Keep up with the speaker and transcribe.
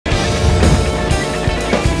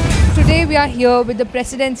Today we are here with the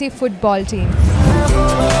Presidency football team.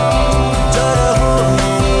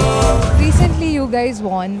 Recently you guys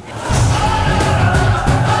won.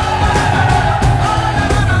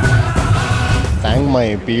 Thank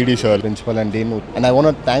my PED sir, principal and dean, and I want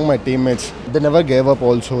to thank my teammates. They never gave up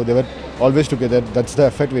also, they were always together. That's the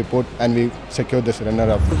effort we put and we secured this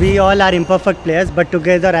runner-up. We all are imperfect players, but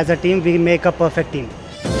together as a team we make a perfect team.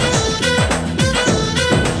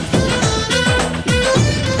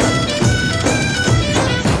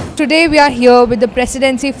 Today we are here with the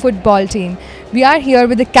Presidency football team. We are here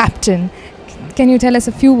with the captain. Can you tell us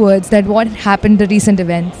a few words that what happened the recent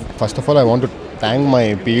events? First of all, I want to thank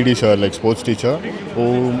my PED sir, like sports teacher,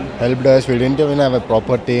 who helped us. We didn't even have a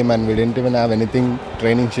proper team and we didn't even have anything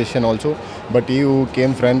training session also. But he who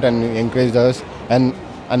came front and encouraged us, and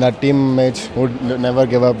our teammates who never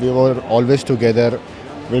gave up. We were always together.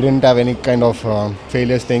 We didn't have any kind of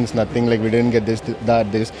failures things, nothing like we didn't get this,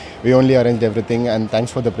 that, this. We only arranged everything, and thanks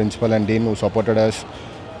for the principal and dean who supported us,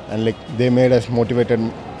 and like they made us motivated,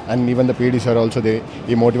 and even the PED sir also,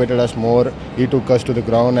 he motivated us more. He took us to the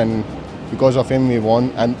ground, and because of him we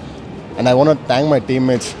won. And I want to thank my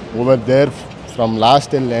teammates who were there from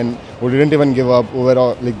last till end, who didn't even give up, who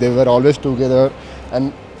were like they were always together,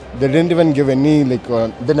 and they didn't even give any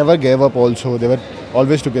they never gave up also. They were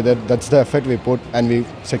always together. That's the effort we put and we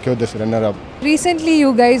secured this runner-up. Recently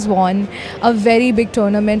you guys won a very big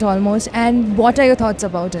tournament almost, and what are your thoughts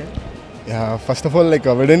about it? Yeah, first of all, we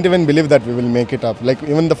didn't even believe that we will make it up. Like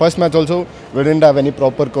even the first match also, we didn't have any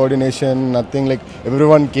proper coordination, nothing. Like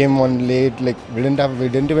everyone came on late. Like we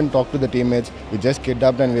didn't even talk to the teammates. We just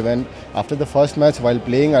kidnapped and we went. After the first match, while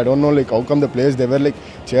playing, I don't know how come the players, they were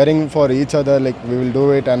cheering for each other. Like we will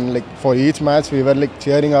do it, and for each match we were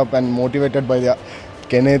cheering up and motivated by the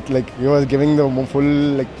Kenneth. He was giving the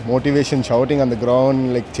full motivation, shouting on the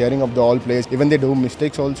ground, cheering up the all players. Even they do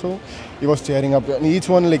mistakes also, he was cheering up. And each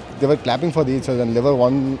one they were clapping for each other and they were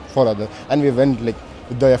one for other. And we went with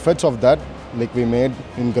the efforts of that we made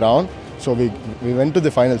in ground. So we went to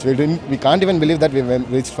the finals. We can't even believe that we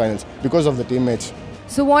reached finals because of the teammates.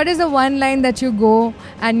 So what is the one line that you go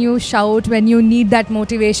and you shout when you need that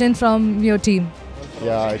motivation from your team?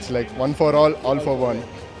 Yeah, it's one for all for one.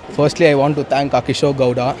 Firstly, I want to thank Akishore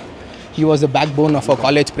Gowda. He was the backbone of our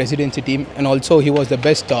college presidency team, and also he was the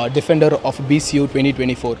best defender of BCU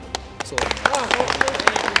 2024. So,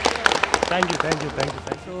 Thank you.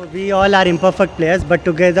 So we all are imperfect players, but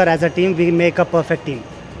together as a team we make a perfect team.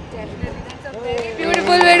 Definitely, that's a very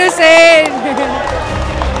beautiful way to say it.